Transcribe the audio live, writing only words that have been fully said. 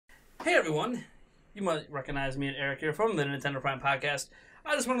Hey everyone, you might recognize me and Eric here from the Nintendo Prime Podcast.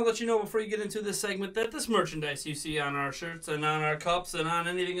 I just want to let you know before you get into this segment that this merchandise you see on our shirts and on our cups and on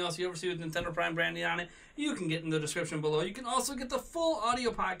anything else you ever see with Nintendo Prime branding on it, you can get in the description below. You can also get the full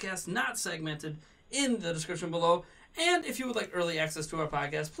audio podcast, not segmented, in the description below. And if you would like early access to our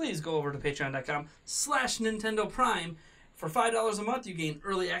podcast, please go over to patreon.com/Nintendo Prime. For $5 a month, you gain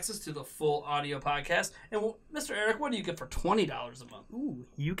early access to the full audio podcast. And Mr. Eric, what do you get for $20 a month? Ooh,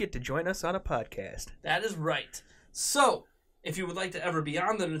 you get to join us on a podcast. That is right. So, if you would like to ever be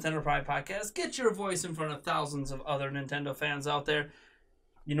on the Nintendo Prime Podcast, get your voice in front of thousands of other Nintendo fans out there,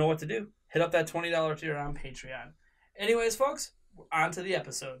 you know what to do. Hit up that $20 tier on Patreon. Anyways, folks, on to the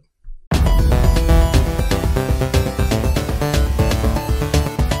episode.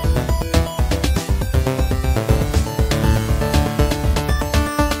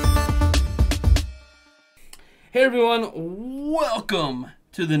 Hey everyone, welcome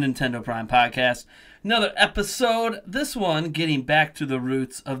to the Nintendo Prime Podcast. Another episode, this one getting back to the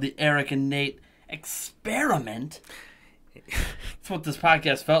roots of the Eric and Nate experiment. That's what this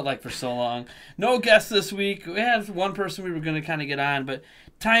podcast felt like for so long. No guests this week. We had one person we were going to kind of get on, but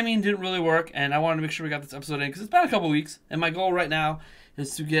timing didn't really work, and I wanted to make sure we got this episode in because it's been a couple weeks, and my goal right now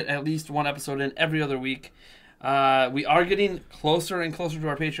is to get at least one episode in every other week. We are getting closer and closer to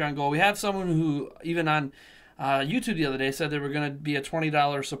our Patreon goal. We have someone who, even on YouTube the other day, said they were going to be a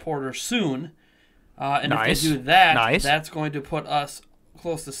 $20 supporter soon. And Nice. if they do that, Nice. that's going to put us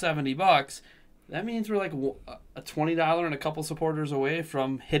close to $70. That means we're like a $20 and a couple supporters away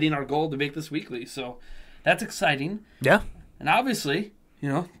from hitting our goal to make this weekly. So that's exciting. Yeah. And obviously,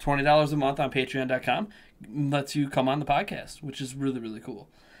 $20 a month on patreon.com lets you come on the podcast, which is really, really cool.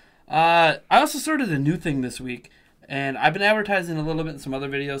 I also started a new thing this week. And I've been advertising a little bit in some other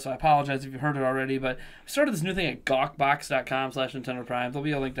videos, so I apologize if you've heard it already. But I started this new thing at gawkbox.com/Nintendo Prime. There'll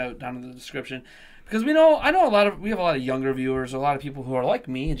be a link down in the description. Because we have a lot of younger viewers, a lot of people who are like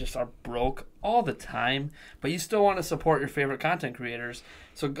me and just are broke all the time, but you still want to support your favorite content creators.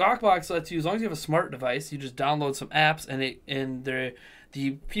 So Gawkbox lets you, as long as you have a smart device, you just download some apps, and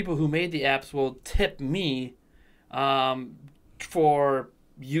the people who made the apps will tip me for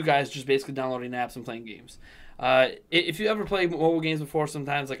you guys just basically downloading apps and playing games. If you ever play mobile games before,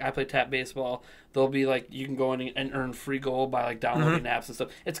 sometimes like I play Tap Baseball, they'll be like you can go in and earn free gold by like downloading apps and stuff.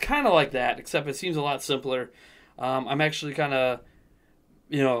 It's kind of like that, except it seems a lot simpler. I'm actually kind of,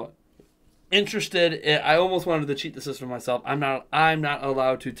 interested. I almost wanted to cheat the system myself. I'm not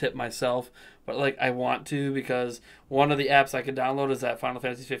allowed to tip myself, but like I want to because one of the apps I could download is that Final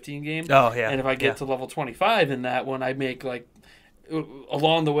Fantasy 15 game. Oh yeah. And if I get to level 25 in that one, I make like.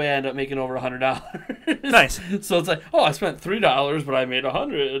 Along the way, I end up making over $100. Nice. So it's like, I spent $3, but I made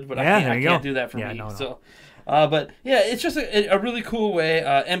 $100. But Yeah, I can't do that for me. No. So, but yeah, it's just a really cool way.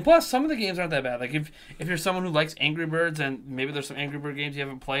 And plus, some of the games aren't that bad. Like if you're someone who likes Angry Birds, and maybe there's some Angry Bird games you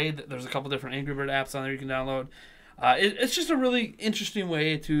haven't played, there's a couple different Angry Bird apps on there you can download. It's just a really interesting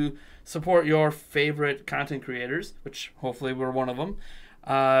way to support your favorite content creators, which hopefully we're one of them.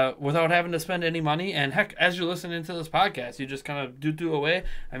 Without having to spend any money. And heck, as you're listening to this podcast, you just kind of do away.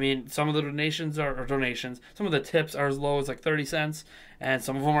 I mean, some of the donations some of the tips are as low as like 30 cents, and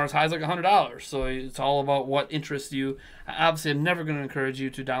some of them are as high as like $100. So it's all about what interests you. Obviously, I'm never going to encourage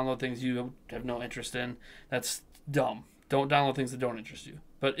you to download things you have no interest in. That's dumb. Don't download things that don't interest you.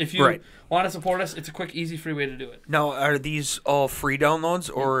 But if you want to support us, it's a quick, easy, free way to do it. Now, are these all free downloads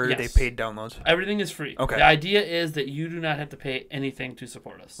or are they paid downloads? Everything is free. Okay. The idea is that you do not have to pay anything to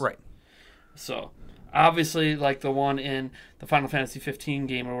support us. Right. So, obviously, like the one in the Final Fantasy 15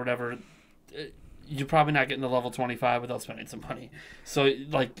 game or whatever, you're probably not getting to level 25 without spending some money. So,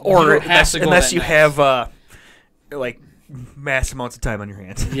 like, Or unless you have mass amounts of time on your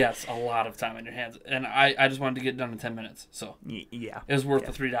hands. Yes, a lot of time on your hands. And I just wanted to get it done in 10 minutes. So, yeah. it was worth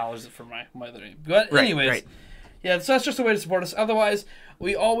the $3 for my other name. But anyways, yeah, so that's just a way to support us. Otherwise,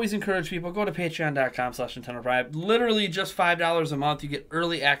 we always encourage people, go to patreon.com/Nintendo Prime. Literally just $5 a month. You get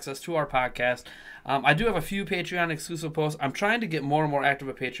early access to our podcast. I do have a few Patreon exclusive posts. I'm trying to get more and more active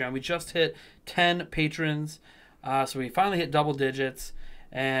with Patreon. We just hit 10 patrons. So we finally hit double digits.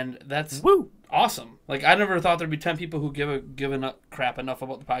 And that's awesome. Like, I never thought there'd be 10 people who give a crap enough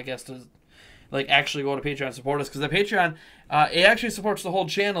about the podcast to like actually go to Patreon and support us, because the Patreon it actually supports the whole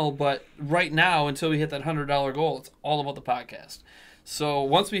channel, but right now until we hit that $100 goal, it's all about the podcast. So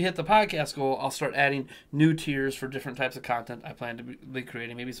once we hit the podcast goal, I'll start adding new tiers for different types of content I plan to be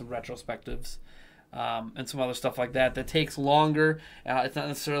creating, maybe some retrospectives and some other stuff like that takes longer. It's not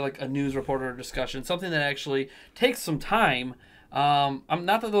necessarily like a news report or a discussion, something that actually takes some time. I'm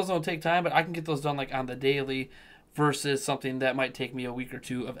not that those don't take time, but I can get those done like on the daily versus something that might take me a week or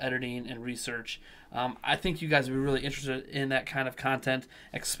two of editing and research. I think you guys would be really interested in that kind of content,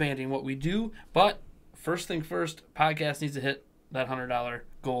 expanding what we do. But first thing first, podcast needs to hit that $100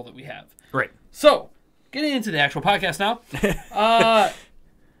 goal that we have. Right. So, getting into the actual podcast now.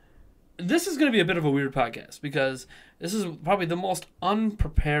 This is going to be a bit of a weird podcast because this is probably the most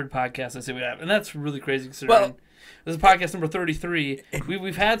unprepared podcast I say we have. And that's really crazy considering this is podcast number 33.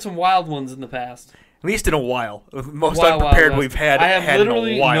 We've had some wild ones in the past. At least in a while. Most unprepared we've had. I have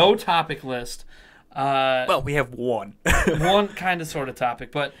literally in a while. No topic list. Well, we have one. One kind of sort of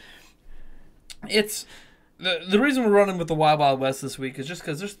topic, but it's the reason we're running with the Wild Wild West this week is just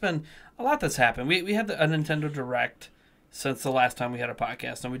because there's been a lot that's happened. We had a Nintendo Direct since the last time we had a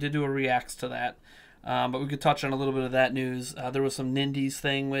podcast, and we did do a reacts to that. But we could touch on a little bit of that news. There was some Nindies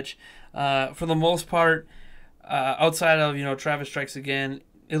thing, which for the most part, outside of Travis Strikes Again,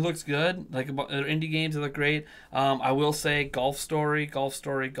 it looks good. Like their indie games, they look great. I will say Golf Story.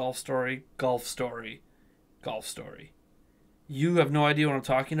 You have no idea what I'm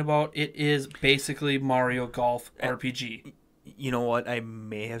talking about. It is basically Mario Golf RPG. You know what? I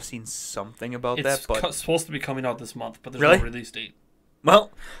may have seen something about that, but it's supposed to be coming out this month, but there's really? No release date.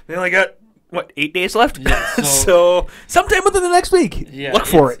 Well, they only got 8 days left. Yeah, so sometime within the next week. Yeah, look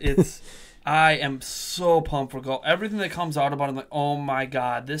for it. I am so pumped for golf. Everything that comes out about it, I'm like, oh my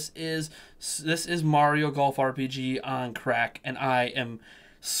god, this is Mario Golf RPG on crack, and I am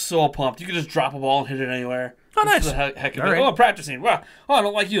so pumped. You can just drop a ball and hit it anywhere. Oh, nice. The heck of it. Right. Oh, practicing. Wow. Oh, I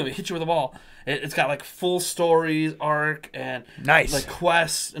don't like you. Let me hit you with a ball. It's got like full stories, arc, and nice, like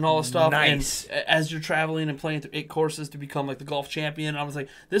quests and all this stuff. Nice. And as you're traveling and playing through 8 courses to become like the golf champion, I was like,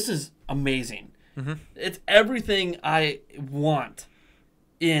 this is amazing. Mm-hmm. It's everything I want.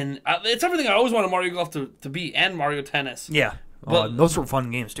 It's everything I always wanted Mario Golf to be, and Mario Tennis. Yeah, but those were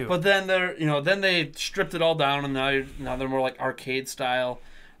fun games too. But then then they stripped it all down, and now they're more like arcade style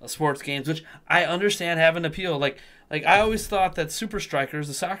sports games, which I understand have an appeal. Like I always thought that Super Strikers,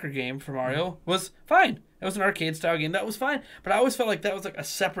 the soccer game for Mario, was fine. It was an arcade style game that was fine, but I always felt like that was like a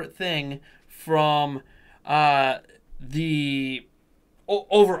separate thing from the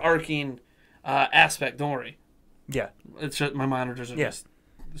overarching aspect. Don't worry. Yeah, it's just my monitors are just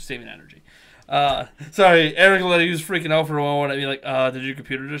saving energy. Sorry, Eric Letty was freaking out for a moment. I'd be like, did your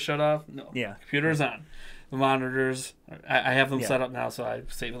computer just shut off? No. Yeah. Computer's on. The monitors, I have them set up now, so I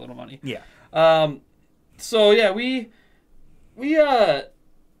save a little money. Yeah. So, yeah,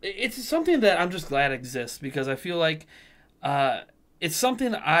 it's something that I'm just glad exists because I feel like it's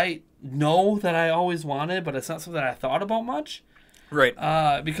something I know that I always wanted, but it's not something that I thought about much. Right.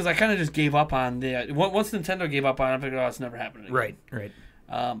 Because I kind of just gave up on once Nintendo gave up on it, I figured, it's never happening again. Right.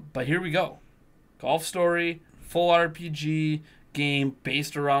 But here we go. Golf Story, full RPG game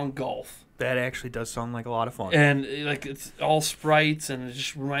based around golf. That actually does sound like a lot of fun. And like it's all sprites, and it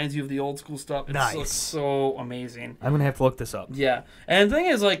just reminds you of the old school stuff. It nice. Looks so amazing. I'm gonna have to look this up. Yeah, and the thing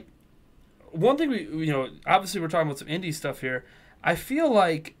is, like, one thing we obviously we're talking about some indie stuff here. I feel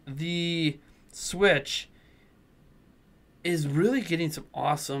like the Switch is really getting some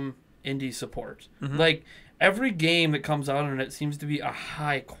awesome indie support. Mm-hmm. Like every game that comes out on it seems to be a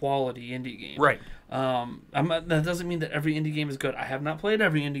high quality indie game. Right. That doesn't mean that every indie game is good. I have not played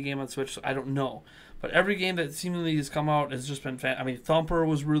every indie game on Switch, so I don't know. But every game that seemingly has come out has just been I mean, Thumper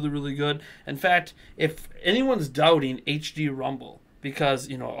was really, really good. In fact, if anyone's doubting HD Rumble, because,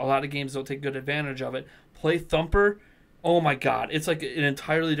 a lot of games don't take good advantage of it, play Thumper. Oh my god, it's like an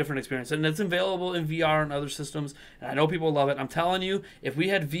entirely different experience. And it's available in VR and other systems, and I know people love it. I'm telling you, if we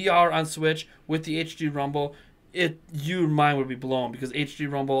had VR on Switch with the HD Rumble, your mind would be blown because HD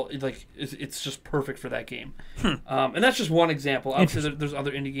Rumble, it's just perfect for that game. And that's just one example. Obviously, there's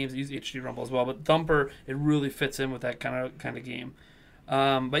other indie games that use HD Rumble as well, but Thumper, it really fits in with that kind of game.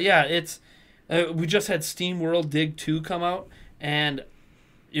 But yeah, it's we just had Steam World Dig 2 come out, and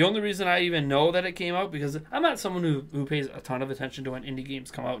the only reason I even know that it came out because I'm not someone who pays a ton of attention to when indie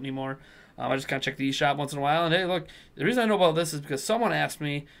games come out anymore. I just kind of check the eShop once in a while, and hey, look, the reason I know about this is because someone asked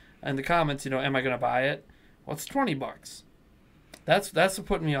me in the comments, am I going to buy it? Well, it's $20. That's what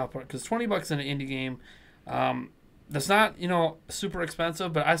putting me off, because $20 in an indie game, that's not super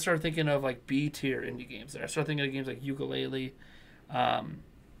expensive. But I started thinking of like B tier indie games. I started thinking of games like Yooka-Laylee,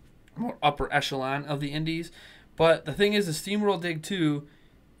 more upper echelon of the indies. But the thing is, the SteamWorld Dig 2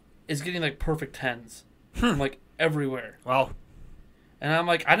 is getting like perfect 10s from like everywhere. Wow. And I'm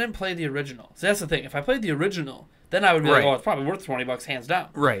like, I didn't play the original. So that's the thing. If I played the original, then I would be like, oh, it's probably worth $20 hands down.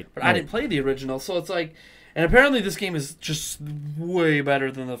 Right. But I didn't play the original, so it's like. And apparently this game is just way better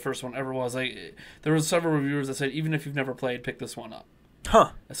than the first one ever was. Like, there were several reviewers that said, even if you've never played, pick this one up.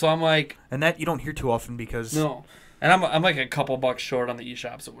 Huh. So I'm like... And that you don't hear too often because... No. And I'm like a couple bucks short on the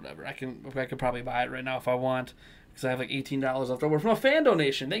eShops or whatever. I could probably buy it right now if I want, because I have like $18 left over from a fan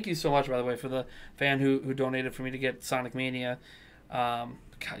donation. Thank you so much, by the way, for the fan who donated for me to get Sonic Mania. God,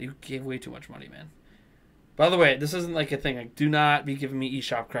 you gave way too much money, man. By the way, this isn't like a thing. Like, do not be giving me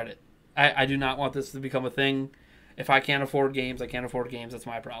eShop credit. I do not want this to become a thing. If I can't afford games, I can't afford games. That's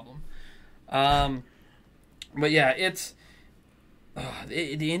my problem. But yeah, it's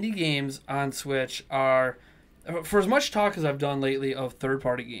the indie games on Switch are, for as much talk as I've done lately of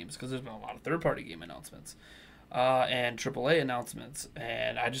third-party games, because there's been a lot of third-party game announcements and AAA announcements,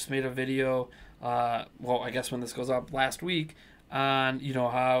 and I just made a video, well, I guess when this goes up last week, on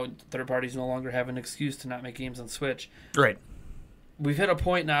how third parties no longer have an excuse to not make games on Switch. Right. We've hit a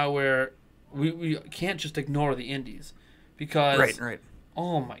point now where we can't just ignore the indies, because right.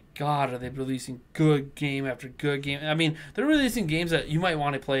 Oh my God, are they releasing good game after good game? I mean, they're releasing games that you might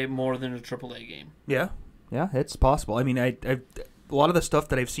want to play more than a AAA game. Yeah, it's possible. I mean, I a lot of the stuff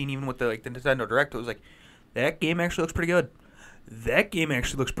that I've seen, even with the Nintendo Direct, it was like, that game actually looks pretty good. That game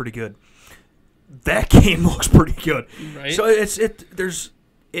actually looks pretty good. That game looks pretty good. Right. So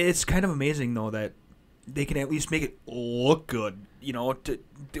it's kind of amazing though that they can at least make it look good.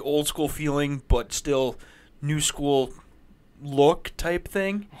 The old school feeling, but still new school look type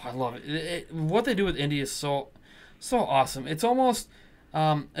thing. Oh, I love it. What they do with indie is so awesome. It's almost,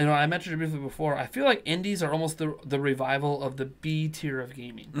 I mentioned it briefly before, I feel like indies are almost the revival of the B tier of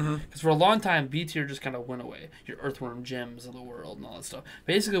gaming. Because for a long time, B tier just kind of went away. Your Earthworm Jims of the world and all that stuff.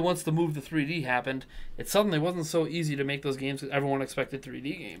 Basically, once the move to 3D happened, it suddenly wasn't so easy to make those games because everyone expected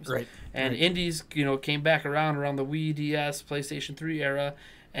 3D games. Right. And indies, came back around the Wii, DS, PlayStation 3 era,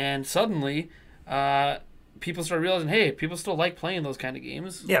 and suddenly, people started realizing, hey, people still like playing those kind of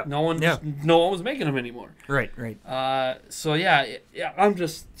games. Yeah. No one was making them anymore. Right. So yeah, I'm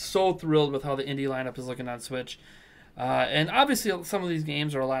just so thrilled with how the indie lineup is looking on Switch. And obviously, some of these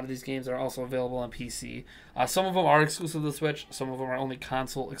games, or a lot of these games, are also available on PC. Some of them are exclusive to the Switch. Some of them are only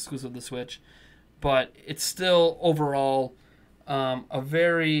console exclusive to the Switch. But it's still overall a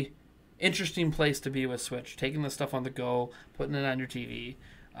very interesting place to be with Switch. Taking the stuff on the go, putting it on your TV.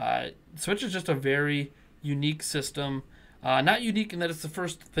 Switch is just a very unique system. Not unique in that it's the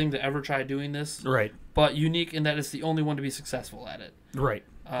first thing to ever try doing this. Right. But unique in that it's the only one to be successful at it. Right.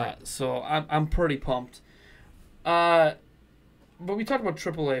 So I'm pretty pumped. But we talked about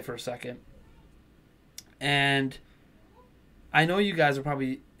AAA for a second. And I know you guys are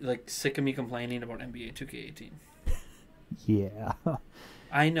probably sick of me complaining about NBA 2K18. Yeah.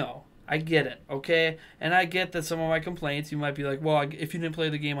 I know. I get it, okay? And I get that some of my complaints, you might be like, well, if you didn't play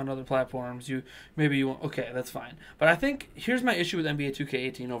the game on other platforms, maybe you won't. Okay, that's fine. But I think here's my issue with NBA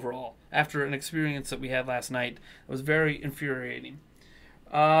 2K18 overall, after an experience that we had last night. It was very infuriating.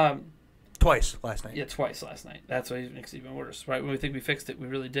 Twice last night. Yeah, twice last night. That's what makes it even worse, right? When we think we fixed it, we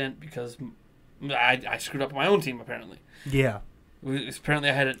really didn't, because I screwed up my own team, apparently. Yeah. Apparently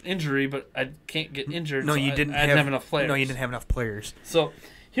I had an injury, but I can't get injured. No, so you didn't I didn't have enough players. No, you didn't have enough players. So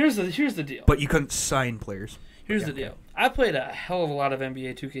here's the deal. But you couldn't sign players. Here's the deal. I played a hell of a lot of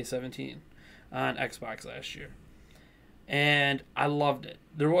NBA 2K17 on Xbox last year. And I loved it.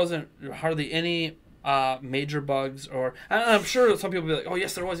 There wasn't hardly any major bugs, or I'm sure some people will be like, oh,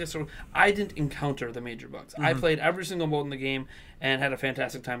 yes, there was. I didn't encounter the major bugs. I played every single mode in the game and had a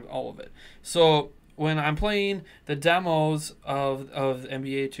fantastic time with all of it. So when I'm playing the demos of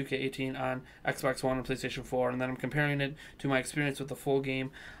NBA 2K18 on Xbox One and PlayStation 4, and then I'm comparing it to my experience with the full game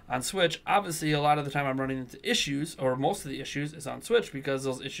on Switch, obviously a lot of the time I'm running into issues, or most of the issues is on Switch, because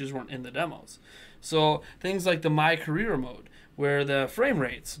those issues weren't in the demos. So things like the My Career mode, where the frame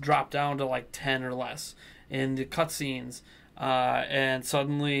rates drop down to 10 or less in the cutscenes, and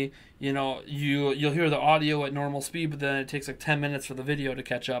suddenly you'll hear the audio at normal speed, but then it takes 10 minutes for the video to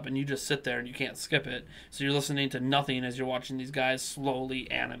catch up, and you just sit there and you can't skip it. So you're listening to nothing as you're watching these guys slowly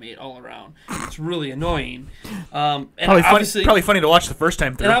animate all around. It's really annoying. And probably funny to watch the first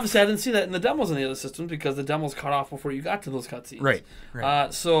time through. And obviously I didn't see that in the demos on the other systems, because the demos cut off before you got to those cutscenes.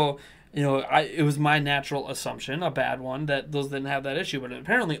 Right. So it was my natural assumption, a bad one, that those didn't have that issue, but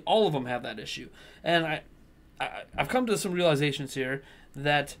apparently all of them have that issue. And I've come to some realizations here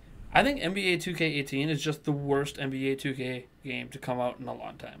that I think NBA 2K18 is just the worst NBA 2K game to come out in a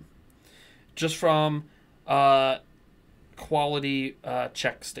long time. Just from quality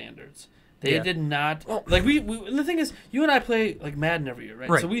check standards. They did not like we. The thing is, you and I play like Madden every year,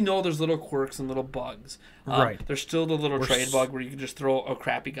 right? So we know there's little quirks and little bugs. Right. There's still the little trade bug where you can just throw a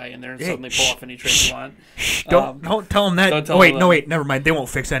crappy guy in there and suddenly pull off any trade you want. Don't tell them that. Don't tell them that. Wait, never mind. They won't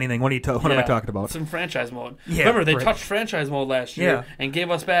fix anything. What am I talking about? Some franchise mode. Yeah, remember they touched franchise mode last year and gave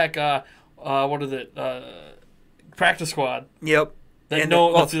us back what is it? Practice squad. Yep. That's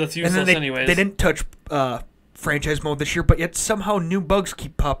useless and then anyways. They didn't touch franchise mode this year, but yet somehow new bugs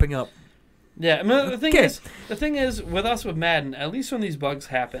keep popping up. Yeah, I mean, the thing is, with us with Madden, at least when these bugs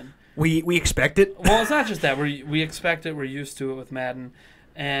happen, we expect it. Well, it's not just that we expect it. We're used to it with Madden,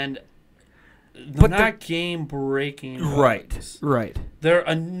 and they're not game breaking. Bugs. Right. They're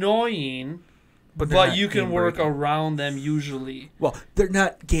annoying, but you can work around them usually. Well, they're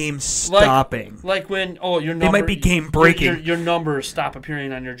not game stopping. Like when your number, they might be game breaking. Your numbers stop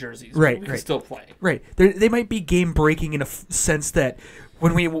appearing on your jerseys. Right. We can still play. Right. They might be game breaking in a sense that.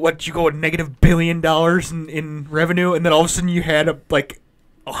 When you go $1 billion in revenue, and then all of a sudden you had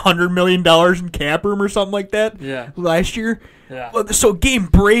 $100 million in cap room or something like that. Yeah. Last year. Yeah. So game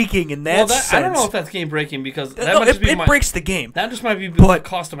breaking in that sense. I don't know if that's game breaking because it breaks the game. That just might be the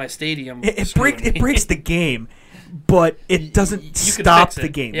cost of my stadium. It breaks the game, but it doesn't stop the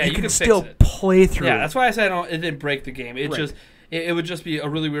game. Yeah, you can still play through. Yeah, that's why I said it didn't break the game. It would just be a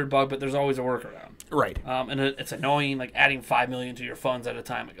really weird bug, but there's always a workaround. Right. And it's annoying, like adding $5 million to your funds at a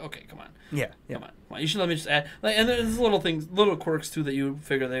time. Like, okay, come on. Yeah. Come on. You should let me just add. And there's little quirks too that you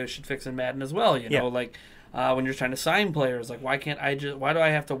figure they should fix in Madden as well. You know, like when you're trying to sign players, like why do I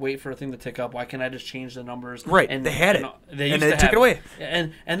have to wait for a thing to tick up? Why can't I just change the numbers? Right. And they had it. They took it away.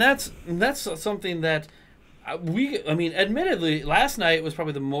 And that's something that admittedly, last night was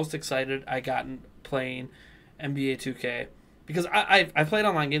probably the most excited I gotten playing NBA 2K. Because I played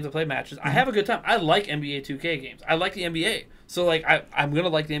online games, I played matches. I have a good time. I like NBA 2K games. I like the NBA. So, I'm going to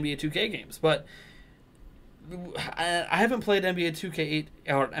like the NBA 2K games. But I haven't played NBA 2K8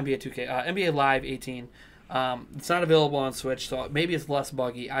 or NBA 2K, NBA Live 18. It's not available on Switch, so maybe it's less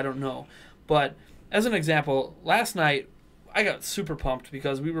buggy. I don't know. But as an example, last night I got super pumped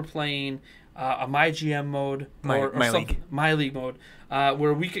because we were playing a My GM mode My League mode,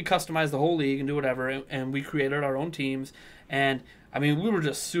 where we could customize the whole league and do whatever, and we created our own teams. And we were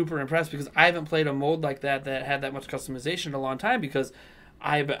just super impressed because I haven't played a mode like that had that much customization in a long time because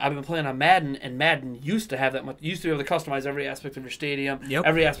I've been playing on Madden, and Madden used to have that much. You used to be able to customize every aspect of your stadium,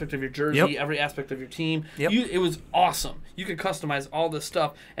 every aspect of your jersey, every aspect of your team. It was awesome. You could customize all this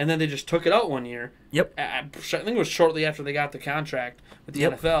stuff, and then they just took it out one year. I think it was shortly after they got the contract with the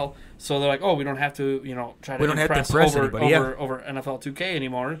NFL. So they're like, oh, we don't have to, try to impress anybody over NFL 2K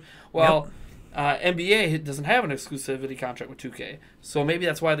anymore. Well. NBA doesn't have an exclusivity contract with 2K, so maybe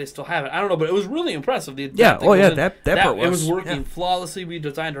that's why they still have it. I don't know, but it was really impressive. That part was. It was working flawlessly. We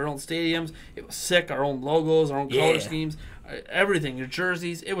designed our own stadiums. It was sick. Our own logos, our own color schemes, everything. Your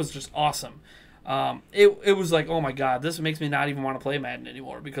jerseys. It was just awesome. It was like, oh my god, this makes me not even want to play Madden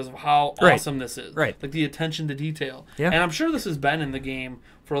anymore because of how awesome this is. Right. Like the attention to detail. Yeah. And I'm sure this has been in the game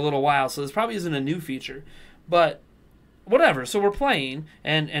for a little while, so this probably isn't a new feature, but whatever. So we're playing,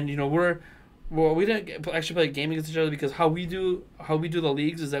 and we didn't actually play a game against each other because how we do the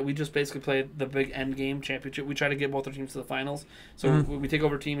leagues is that we just basically play the big end game championship. We try to get both our teams to the finals. So we take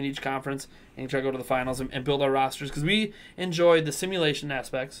over a team in each conference and try to go to the finals and build our rosters because we enjoy the simulation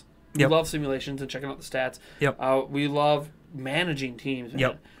aspects. We love simulations and checking out the stats. We love managing teams.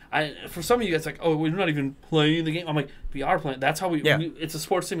 For some of you guys, like, oh, we're not even playing the game. I'm like, we are playing. That's how we it's a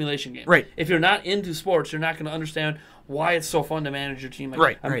sports simulation game. Right. If you're not into sports, you're not going to understand why it's so fun to manage your team.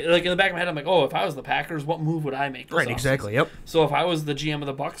 Like, right. Like in the back of my head, I'm like, oh, if I was the Packers, what move would I make? Right, exactly. Yep. So if I was the GM of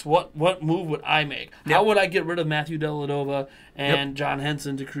the Bucks, what move would I make? How would I get rid of Matthew Dellavedova and John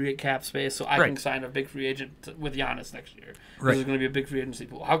Henson to create cap space so I can sign a big free agent with Giannis next year? Right. There's going to be a big free agency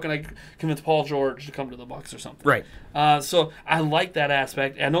pool. How can I convince Paul George to come to the Bucks or something? Right. So I like that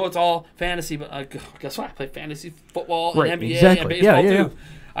aspect. I know it's all fantasy, but guess what? I play fantasy football and NBA and baseball too.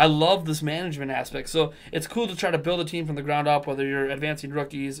 I love this management aspect. So it's cool to try to build a team from the ground up, whether you're advancing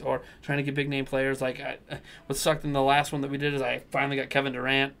rookies or trying to get big name players. Like what sucked in the last one that we did is I finally got Kevin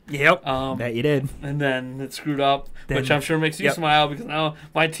Durant. Yep. That you did. And then it screwed up, which I'm sure makes you smile because now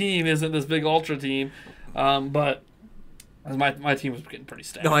my team isn't this big ultra team. But my team was getting pretty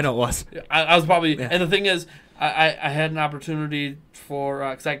stacked. No, I know it was. I was probably, and the thing is, I had an opportunity for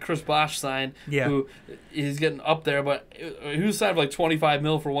because I had Chris Bosh signed, who he's getting up there, but he was signed for like $25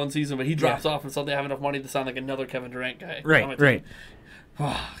 million for one season, but he drops off and suddenly I have enough money to sign like another Kevin Durant guy. Right.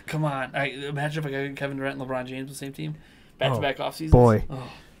 Oh, come on! Imagine if I got Kevin Durant and LeBron James on the same team, back-to-back off seasons. Boy.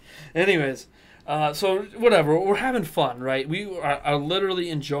 Oh. Anyways, So whatever, we're having fun, right? We are literally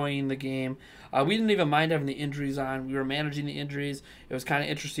enjoying the game. We didn't even mind having the injuries on. We were managing the injuries. It was kind of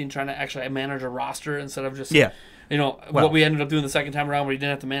interesting trying to actually manage a roster instead of just what we ended up doing the second time around where you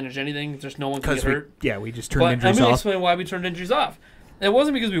didn't have to manage anything. Just no one could get hurt. We just turned injuries off. Let me explain why we turned injuries off. It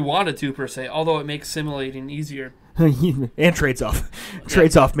wasn't because we wanted to, per se, although it makes simulating easier. And trades off.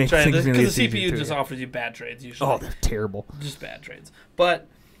 Trades off makes things easier. Because the CPU just offers you bad trades usually. Oh, they're terrible. Just bad trades. But,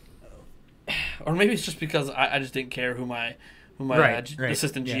 or maybe it's just because I just didn't care who my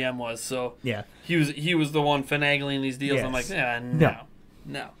assistant GM was. So he was the one finagling these deals. Yes. I'm like,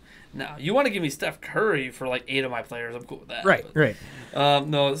 no. You want to give me Steph Curry for like 8 of my players? I'm cool with that. Right.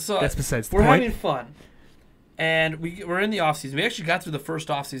 No, so that's besides the point. We're having fun. And we're in the offseason. We actually got through the first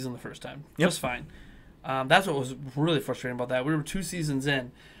offseason the first time. Just fine. That's what was really frustrating about that. We were 2 seasons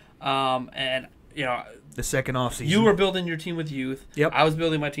in. And, the second offseason. You were building your team with youth. Yep. I was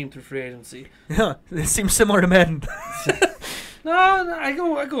building my team through free agency. Yeah, it seems similar to Madden. No, I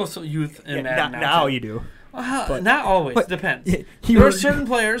go so youth and Madden now you do. Not always. Depends. There are certain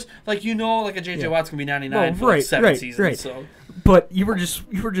players, like a J.J. Watts can be 99 for 7 seasons. Right. So. But you were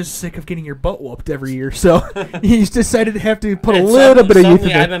just sick of getting your butt whooped every year, so you decided to have to put a little bit of youth in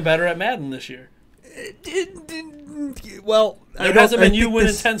there. I've been better at Madden this year. Well, it hasn't been you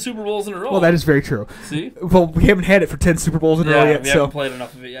winning 10 Super Bowls in a row. Well, that is very true. See? Well, we haven't had it for 10 Super Bowls in a row yet. We haven't played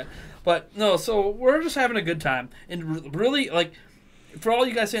enough of it yet. But, no, so we're just having a good time. And really, for all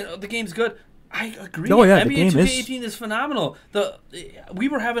you guys saying, the game's good, I agree. Oh, yeah, NBA 2K18 is phenomenal. We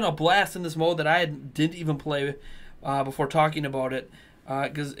were having a blast in this mode that I didn't even play before talking about it.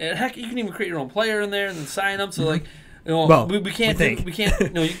 Because, heck, you can even create your own player in there and then sign them. So, we can't.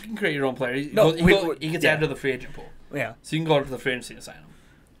 No, you can create your own player. He gets added to the free agent pool. Yeah. So you can go to the free agency and sign him.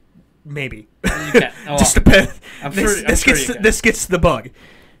 Maybe. You can. Just depends. This gets the bug.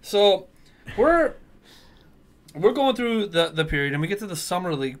 So we're going through the period, and we get to the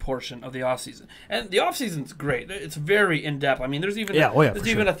summer league portion of the offseason. And the offseason's great. It's very in depth. I mean, there's even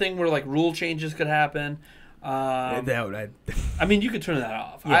a thing where rule changes could happen. I mean, you could turn that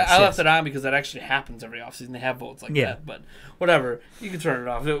off. Yes, I left it on because that actually happens every offseason. They have votes like that, but whatever. You can turn it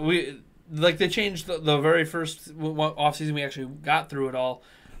off. They changed the very first offseason we actually got through it all.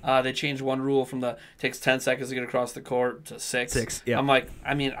 They changed one rule from takes 10 seconds to get across the court to 6. 6, yeah.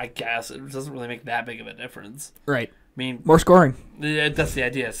 I guess it doesn't really make that big of a difference. Right. I mean, more scoring. That's the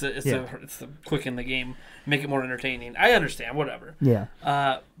idea. It's the quicken the game, make it more entertaining. I understand, whatever. Yeah.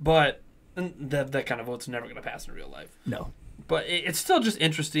 But that kind of vote's never going to pass in real life. No. But it's still just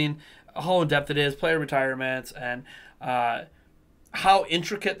interesting how in depth it is, player retirements, and how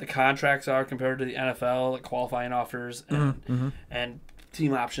intricate the contracts are compared to the NFL, like qualifying offers and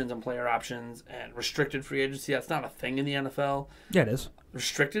team options and player options and restricted free agency. That's not a thing in the NFL. Yeah, it is.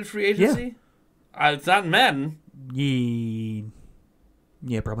 Restricted free agency? Yeah. It's not in Madden.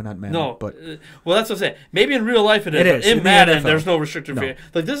 Yeah, probably not in Madden. No, but well, that's what I'm saying. Maybe in real life it is. In Madden, there's no restricted free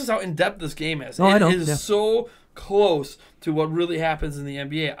agency. This is how in-depth this game is. I know. It is so close to what really happens in the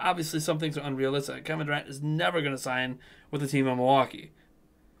NBA. Obviously, some things are unrealistic. Kevin Durant is never going to sign with the team in Milwaukee.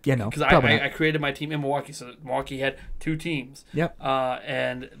 Yeah, no. Because I created my team in Milwaukee, so Milwaukee had 2 teams. Yep.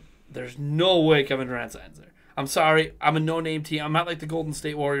 And there's no way Kevin Durant signs there. I'm sorry. I'm a no-name team. I'm not like the Golden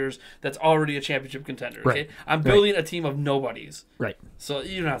State Warriors that's already a championship contender. Okay? Right. I'm building a team of nobodies. Right. So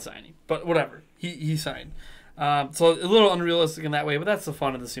you're not signing. But whatever. He signed. So a little unrealistic in that way, but that's the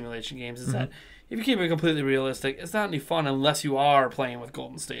fun of the simulation games is that if you keep it completely realistic, it's not any fun unless you are playing with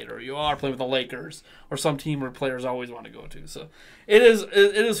Golden State or you are playing with the Lakers or some team where players always want to go to. So it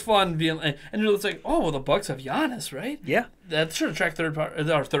is fun being, and it's like, oh, well, the Bucks have Giannis, right? Yeah, that should attract third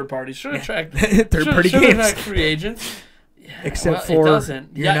parties. Should attract third-party games. Should attract free agents. Yeah, Except for it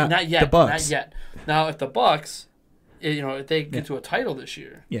doesn't. Not yet. The Bucks. Not yet. Now, if the Bucks, if they get to a title this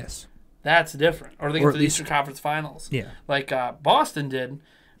year, yes, that's different. Or they get to the Eastern Conference Finals, like Boston did.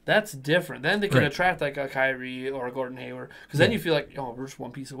 That's different. Then they can attract like a Kyrie or a Gordon Hayward because then you feel like, we're just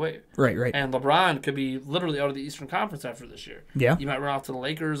one piece away. Right. And LeBron could be literally out of the Eastern Conference after this year. Yeah. You might run off to the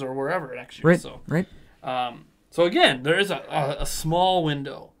Lakers or wherever next year. Right. So again, there is a small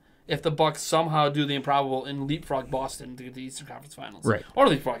window if the Bucks somehow do the improbable and leapfrog Boston to get the Eastern Conference Finals. Right. Or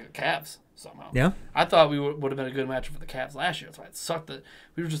leapfrog the Cavs somehow. Yeah. I thought we would have been a good matchup for the Cavs last year. That's why it sucked that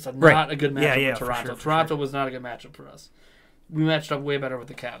we were just not a good matchup for Toronto. Toronto was not a good matchup for us. We matched up way better with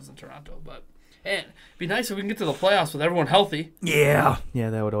the Cavs than Toronto, but it'd be nice if we can get to the playoffs with everyone healthy. Yeah,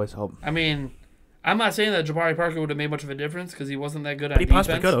 that would always help. I mean, I'm not saying that Jabari Parker would have made much of a difference because he wasn't that good on defense.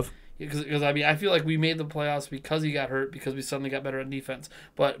 He possibly could have. Because I feel like we made the playoffs because he got hurt because we suddenly got better on defense.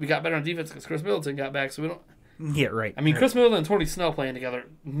 But we got better on defense because Chris Middleton got back, so we don't. Yeah, right. I mean, Chris Middleton and Tony Snell playing together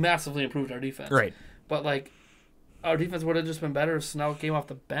massively improved our defense. Right. But, like, our defense would have just been better if Snell came off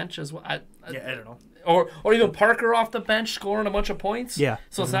the bench as well. I don't know. Or even Parker off the bench scoring a bunch of points. Yeah.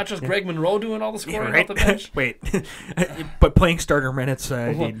 So it's not just Greg Monroe doing all the scoring right. off the bench. Wait. But playing starter minutes.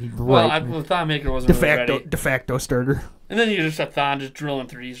 Thon Maker wasn't really ready. De facto starter. And then you just have Thon just drilling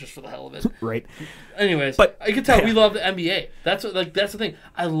threes just for the hell of it. Right. Anyways, but I can tell we love the NBA. That's the thing.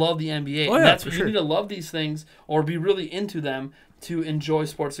 I love the NBA. Oh, and yeah, that's what you need to love these things or be really into them to enjoy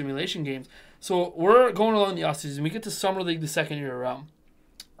sports simulation games. So we're going along the offseason. We get to Summer League the second year around.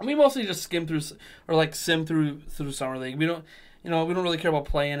 And we mostly just skim through or like sim through Summer League. We don't really care about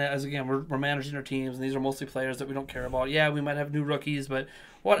playing it, as again we're managing our teams, and these are mostly players that we don't care about. Yeah, we might have new rookies, but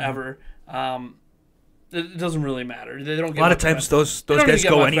whatever. It doesn't really matter. They don't get a lot of times those guys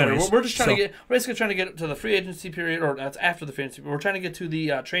go anyways. We're just trying to get basically trying to get to the free agency period, or that's after the free agency. We're trying to get to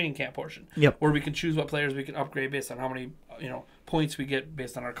the training camp portion, where we can choose what players we can upgrade based on how many points we get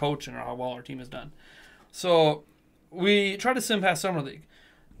based on our coach and how well our team has done. So we try to sim past Summer League.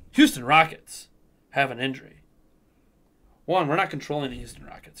 Houston Rockets have an injury. One, we're not controlling the Houston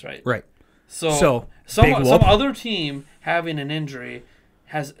Rockets, right? Right. So some other team having an injury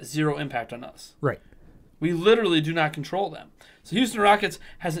has zero impact on us. Right. We literally do not control them. So Houston Rockets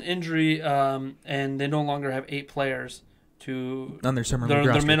has an injury, and they no longer have 8 players on their Summer League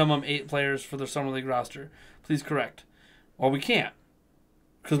roster. Their minimum 8 players for their Summer League roster. Please correct. Well, we can't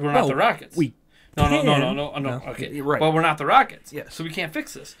because we're not the Rockets. No. Okay, right. But we're not the Rockets. Yes. So we can't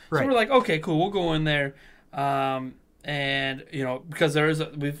fix this. Right. So we're like, okay, cool. We'll go in there, and because there is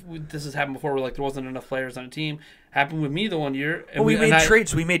this has happened before. Where like there wasn't enough players on a team. Happened with me the one year. And we made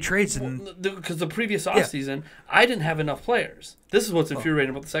trades. We made trades, and because the previous offseason, I didn't have enough players. This is what's infuriating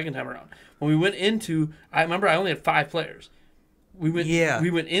about the second time around. When we went into, I remember I only had 5 players. We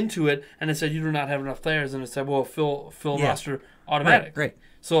went into it, and it said you do not have enough players, and it said, well, fill roster automatic. Right.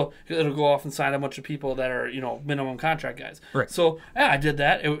 So it'll go off and sign a bunch of people that are minimum contract guys. Right. So I did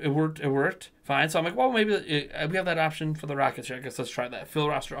that. It worked fine. So I'm like, well, maybe we have that option for the Rockets here. I guess let's try that. Fill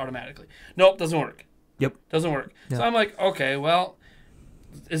roster automatically. Nope, doesn't work. Yep. Doesn't work. Yeah. So I'm like, okay, well,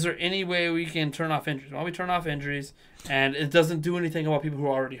 is there any way we can turn off injuries? Well, we turn off injuries, and it doesn't do anything about people who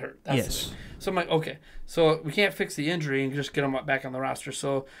are already hurt. That's the thing. So I'm like, okay, so we can't fix the injury and just get them back on the roster.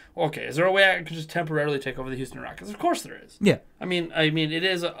 So, is there a way I could just temporarily take over the Houston Rockets? Of course there is. Yeah. I mean, it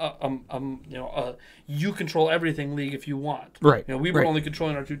is a you control everything league if you want. Right. We were only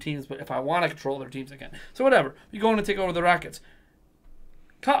controlling our 2 teams, but if I want to control other teams, I can. So whatever. We go in and take over the Rockets.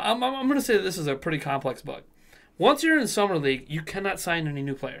 I'm going to say that this is a pretty complex bug. Once you're in Summer League, you cannot sign any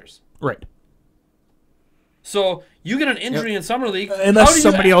new players. Right. So you get an injury in Summer League. Unless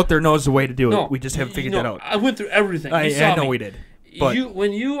somebody out there knows the way to do it. We just haven't figured that out. I went through everything. I know we did. But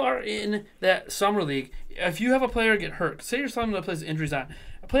when you are in that Summer League, if you have a player get hurt, say you're someone that plays injuries on,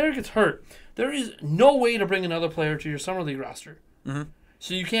 a player gets hurt, there is no way to bring another player to your Summer League roster. Mm-hmm.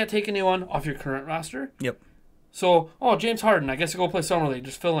 So you can't take anyone off your current roster. Yep. So, James Harden, I guess I'll go play Summer League.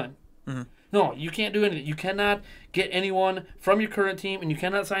 Just fill in. Mm-hmm. No, you can't do anything. You cannot get anyone from your current team, and you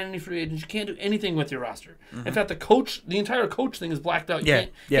cannot sign any free agents. You can't do anything with your roster. Mm-hmm. In fact, the entire coach thing is blacked out. You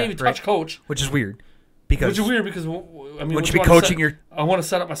can't even touch coach. Which is weird. Which is weird because, would you be coaching I want to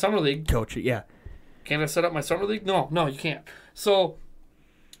set up my Summer League. Coach, yeah. Can I set up my Summer League? No, you can't. So,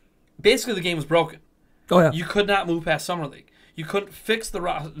 basically, the game was broken. Oh, yeah. You could not move past Summer League. You couldn't fix the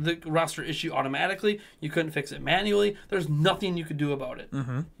roster issue automatically. You couldn't fix it manually. There's nothing you could do about it.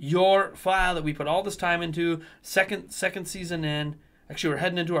 Mm-hmm. Your file that we put all this time into, second season in, actually we're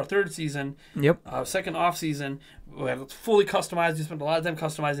heading into our 3rd season. Yep. Second off season, we have it fully customized. We spent a lot of time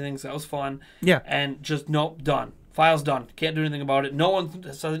customizing things. That was fun. Yeah. And just nope, done. File's done. Can't do anything about it. No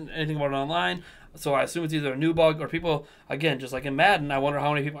one said anything about it online. So I assume it's either a new bug or people, again, just like in Madden, I wonder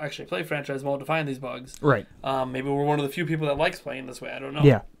how many people actually play franchise mode to find these bugs. Right. Maybe we're one of the few people that likes playing this way. I don't know.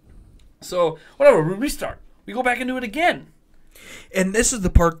 Yeah. So, whatever. We restart. We go back and do it again. And this is the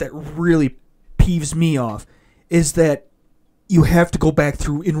part that really peeves me off, is that you have to go back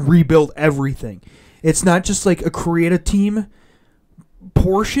through and rebuild everything. It's not just like a create a team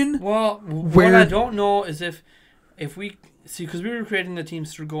portion. Well, what I don't know is if we... See, because we were creating the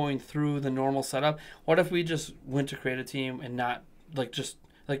teams through going through the normal setup. What if we just went to create a team and not just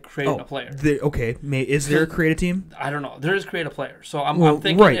creating a player? Is there a create a team? I don't know. There is create a player. So I'm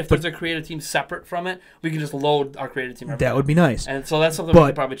thinking if there's a create a team separate from it, we can just load our create a team. That would be nice. And so that's something we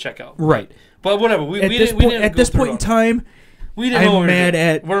could probably check out. Right. But whatever. At this point in time, we didn't know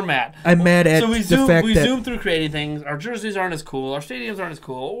we're mad. I'm mad at so we the fact that... zoom through creating things. Our jerseys aren't as cool. Our stadiums aren't as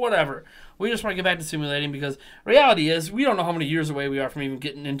cool. Whatever. We just want to get back to simulating because reality is we don't know how many years away we are from even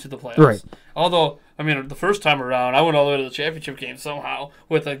getting into the playoffs. Right. Although, I mean, the first time around, I went all the way to the championship game somehow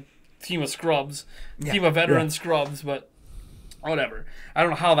with a team of scrubs, team of veteran scrubs, but whatever. I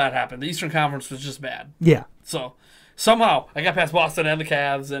don't know how that happened. The Eastern Conference was just bad. Yeah. So somehow I got past Boston and the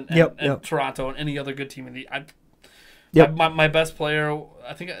Cavs and Toronto and any other good team in the. My best player,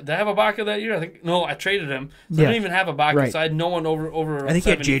 I think, did I have Ibaka that year? I traded him. So I didn't even have Ibaka, so I had no one over. I think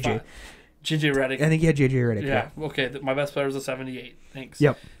you had JJ. JJ Redick. I think you had JJ Redick. Yeah. Okay. My best player was a 78. Thanks.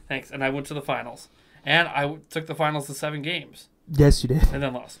 Yep. Thanks. And I went to the finals, and I took the finals to 7 games. Yes, you did. And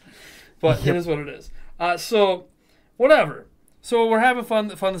then lost. But it is what it is. So whatever. So we're having fun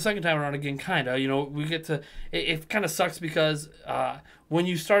the second time around again, kind of. We get to it kind of sucks because when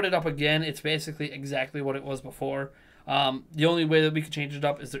you start it up again, it's basically exactly what it was before. The only way that we could change it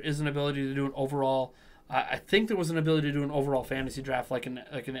up is there is an ability to do an overall. I think there was an ability to do an overall fantasy draft like in the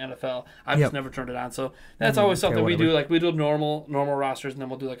NFL. I've just never turned it on. So that's always something we do. Like we do normal rosters, and then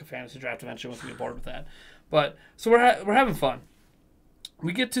we'll do like a fantasy draft eventually once we get bored with that. But so we're having fun.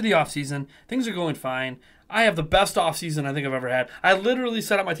 We get to the off season. Things are going fine. I have the best offseason I think I've ever had. I literally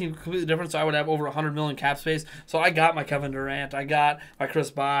set up my team completely different, so I would have over 100 million cap space. So I got my Kevin Durant. I got my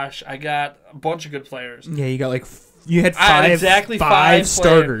Chris Bosh. I got a bunch of good players. Yeah, you got you had five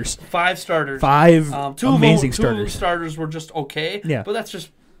starters. 5 starters. 5 amazing starters. 2 of them starters were just okay. Yeah. But that's just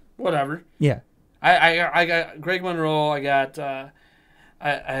whatever. Yeah. I got Greg Monroe. I got I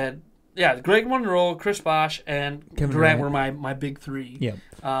had Greg Monroe, Chris Bosh, and Kevin Durant were my big 3. Yeah.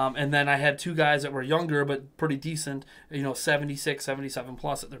 And then I had 2 guys that were younger but pretty decent, 76, 77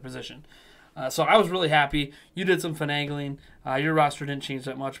 plus at their position. So I was really happy. You did some finagling. Your roster didn't change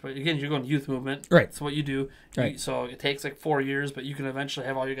that much, but again, you're going youth movement. Right. That's what you do. Right. So it takes 4 years, but you can eventually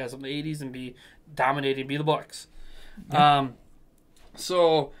have all your guys in the 80s and be dominating, be the Bucks. Yeah.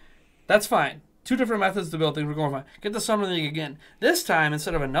 So that's fine. 2 different methods to build things. We're going fine. Get the Summer League again. This time,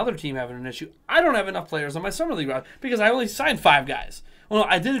 instead of another team having an issue, I don't have enough players on my Summer League roster because I only signed 5 guys. Well, no,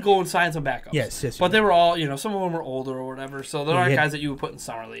 I did go and sign some backups. Yes. But they were all, some of them were older or whatever, so there aren't guys that you would put in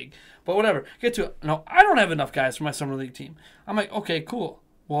Summer League. But whatever. Get to it. No, I don't have enough guys for my Summer League team. I'm like, okay, cool.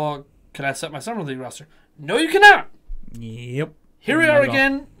 Well, can I set my Summer League roster? No, you cannot. Yep. Here we are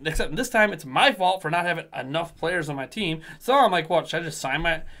again, except this time it's my fault for not having enough players on my team. So I'm like, what, should I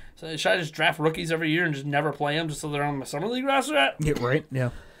just draft rookies every year and just never play them just so they're on my Summer League roster? Yeah, right, yeah.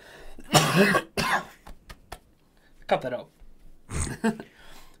 Cut that out.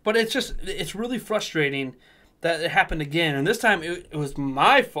 But it's really frustrating that it happened again. And this time it was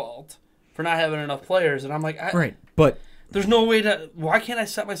my fault for not having enough players. And I'm like, right, but there's no way why can't I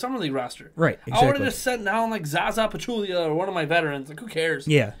set my Summer League roster? Right, exactly. I would have just set down like Zaza Pachulia or one of my veterans. Like, who cares?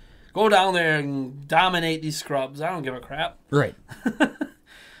 Yeah. Go down there and dominate these scrubs. I don't give a crap. Right.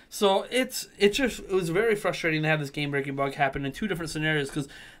 So it was very frustrating to have this game-breaking bug happen in 2 different scenarios because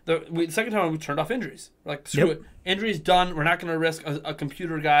the second time we turned off injuries. We're like, screw it. Injury's done. We're not going to risk a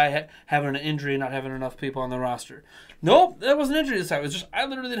computer guy having an injury and not having enough people on the roster. Nope, that wasn't an injury this time. It was just I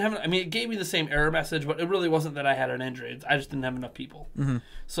literally didn't have it gave me the same error message, but it really wasn't that I had an injury. I just didn't have enough people. Mm-hmm.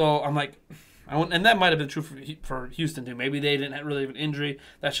 So I'm like, and that might have been true for Houston too. Maybe they didn't really have an injury.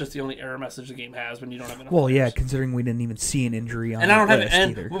 That's just the only error message the game has when you don't have enough. Well, players. yeah, considering we didn't even see an injury on and I don't have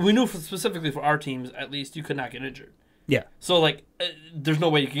either. We knew specifically for our teams, at least, you could not get injured. Yeah. So there's no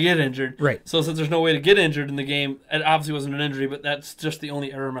way you could get injured. Right. So since there's no way to get injured in the game, it obviously wasn't an injury, but that's just the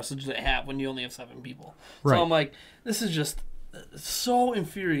only error message they have when you only have 7 people. Right. So I'm like, this is just so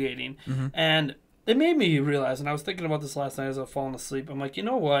infuriating, and it made me realize. And I was thinking about this last night as I was falling asleep. I'm like, you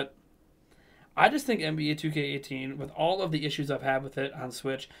know what? I just think NBA 2K18, with all of the issues I've had with it on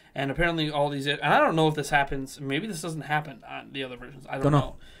Switch, and apparently all these, and I don't know if this happens, maybe this doesn't happen on the other versions, I don't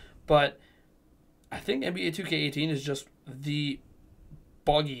know. But I think NBA 2K18 is just the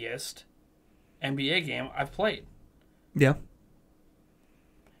buggiest NBA game I've played. Yeah.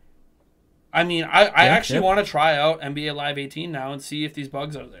 I mean, I actually want to try out NBA Live 18 now and see if these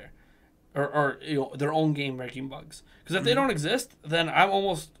bugs are there. Or their own game-breaking bugs. Because if they don't exist, then I'm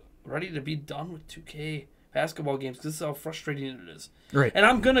almost ready to be done with 2K basketball games because this is how frustrating it is. Right. And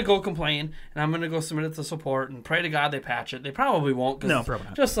I'm going to go complain, and I'm going to go submit it to support and pray to God they patch it. They probably won't. No, probably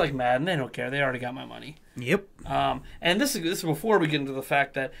not. Just like Madden, they don't care. They already got my money. Yep. And this is before we get into the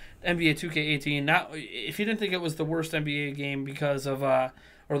fact that NBA 2K18, if you didn't think it was the worst NBA game because of,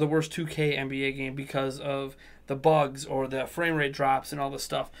 or the worst 2K NBA game because of the bugs or the frame rate drops and all this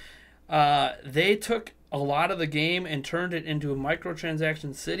stuff, they took a lot of the game and turned it into a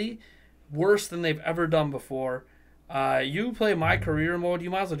microtransaction city, worse than they've ever done before. You play my career mode, you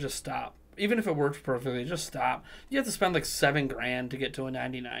might as well just stop. Even if it works perfectly, just stop. You have to spend like $7,000 to get to a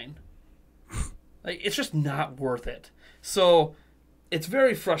 99. Like, it's just not worth it. So it's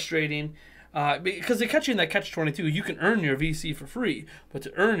very frustrating. Because they catch you in that catch-22, you can earn your VC for free. But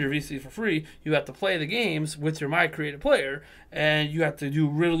to earn your VC for free, you have to play the games with your My Creative player, and you have to do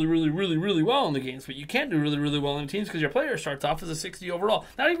really, really, really, really well in the games. But you can't do really, really well in the teams because your player starts off as a 60 overall.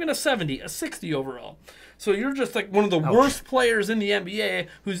 Not even a 70, a 60 overall. So you're just like one of the worst players in the NBA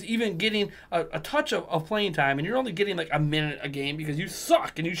who's even getting a touch of playing time, and you're only getting like a minute a game because you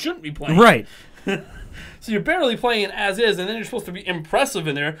suck and you shouldn't be playing. Right. So you're barely playing as is, and then you're supposed to be impressive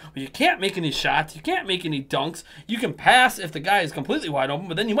in there. But you can't make any shots. You can't make any dunks. You can pass if the guy is completely wide open,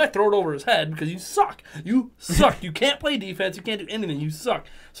 but then you might throw it over his head because you suck. You suck. You can't play defense. You can't do anything. You suck.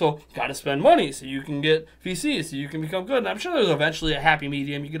 So got to spend money so you can get VC, so you can become good. And I'm sure there's eventually a happy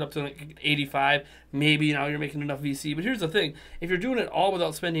medium. You get up to like 85. Maybe now you're making enough VC. But here's the thing. If you're doing it all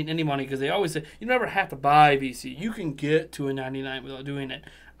without spending any money, because they always say you never have to buy VC. You can get to a 99 without doing it.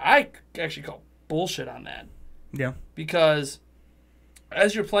 I actually call bullshit on that. Yeah. Because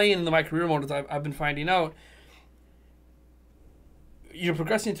as you're playing in the My Career mode, as I've been finding out, you're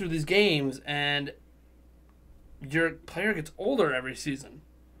progressing through these games, and your player gets older every season.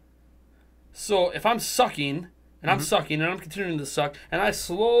 So if I'm sucking, and I'm sucking, and I'm continuing to suck, and I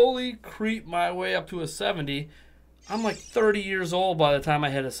slowly creep my way up to a 70, I'm like 30 years old by the time I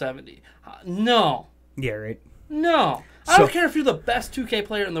hit a 70. No. Yeah, right. No. I don't care if you're the best 2K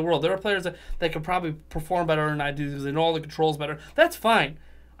player in the world. There are players that could probably perform better than I do because they know all the controls better. That's fine.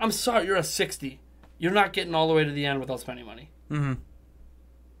 I'm sorry, you're a 60. You're not getting all the way to the end without spending money. Mm-hmm.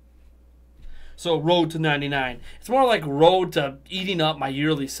 So road to 99. It's more like road to eating up my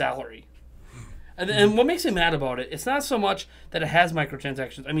yearly salary. And what makes me mad about it, it's not so much that it has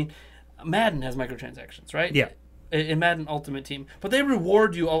microtransactions. I mean, Madden has microtransactions, right? Yeah. In Madden Ultimate Team, but they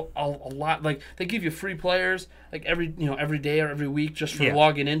reward you a lot. Like they give you free players like every day or every week just for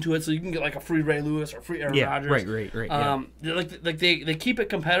logging into it, so you can get like a free Ray Lewis or free Aaron Rodgers. Right. Like they keep it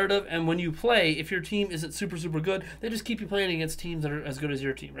competitive, and when you play, if your team isn't super good, they just keep you playing against teams that are as good as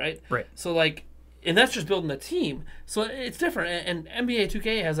your team, right? Right. So like, and that's just building a team. So it's different, and NBA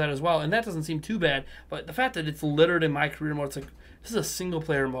 2K has that as well, and that doesn't seem too bad. But the fact that it's littered in My Career mode, it's like this is a single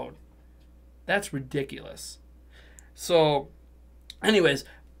player mode. That's ridiculous. So, anyways,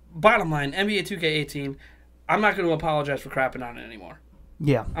 bottom line, NBA 2K18, I'm not going to apologize for crapping on it anymore.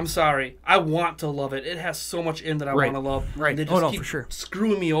 Yeah. I'm sorry. I want to love it. It has so much in that I want to love. Right. They just keep for sure.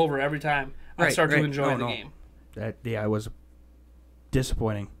 screwing me over every time I start to enjoy the game. It was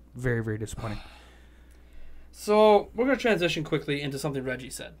disappointing. Very, very disappointing. So, we're going to transition quickly into something Reggie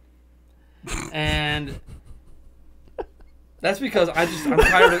said. And that's because I'm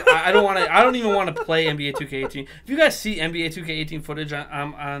tired of, I don't even want to play NBA 2K18. If you guys see NBA 2K18 footage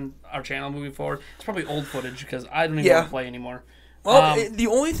on our channel moving forward, it's probably old footage because I don't even want to play anymore. Well, the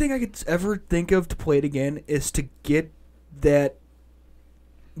only thing I could ever think of to play it again is to get that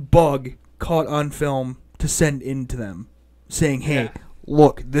bug caught on film to send into them, saying, "Hey,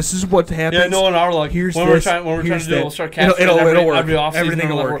 look, this is what happens." Yeah, no, in our luck. Here's when this. We're trying to do it, we'll start catching it'll work. every offseason. Everything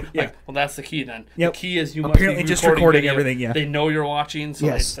will work. Yeah. Like, well, that's the key then. Yep. The key is you apparently must be just recording video. everything. Yeah, they know you're watching, so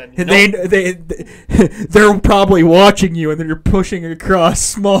yes. they said they're probably watching you, and then you're pushing across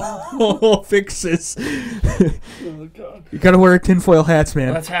small fixes. Oh God! You gotta wear tinfoil hats, man.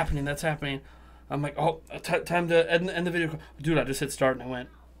 Well, that's happening. I'm like, oh, time to end the video. Dude, I just hit start and I went,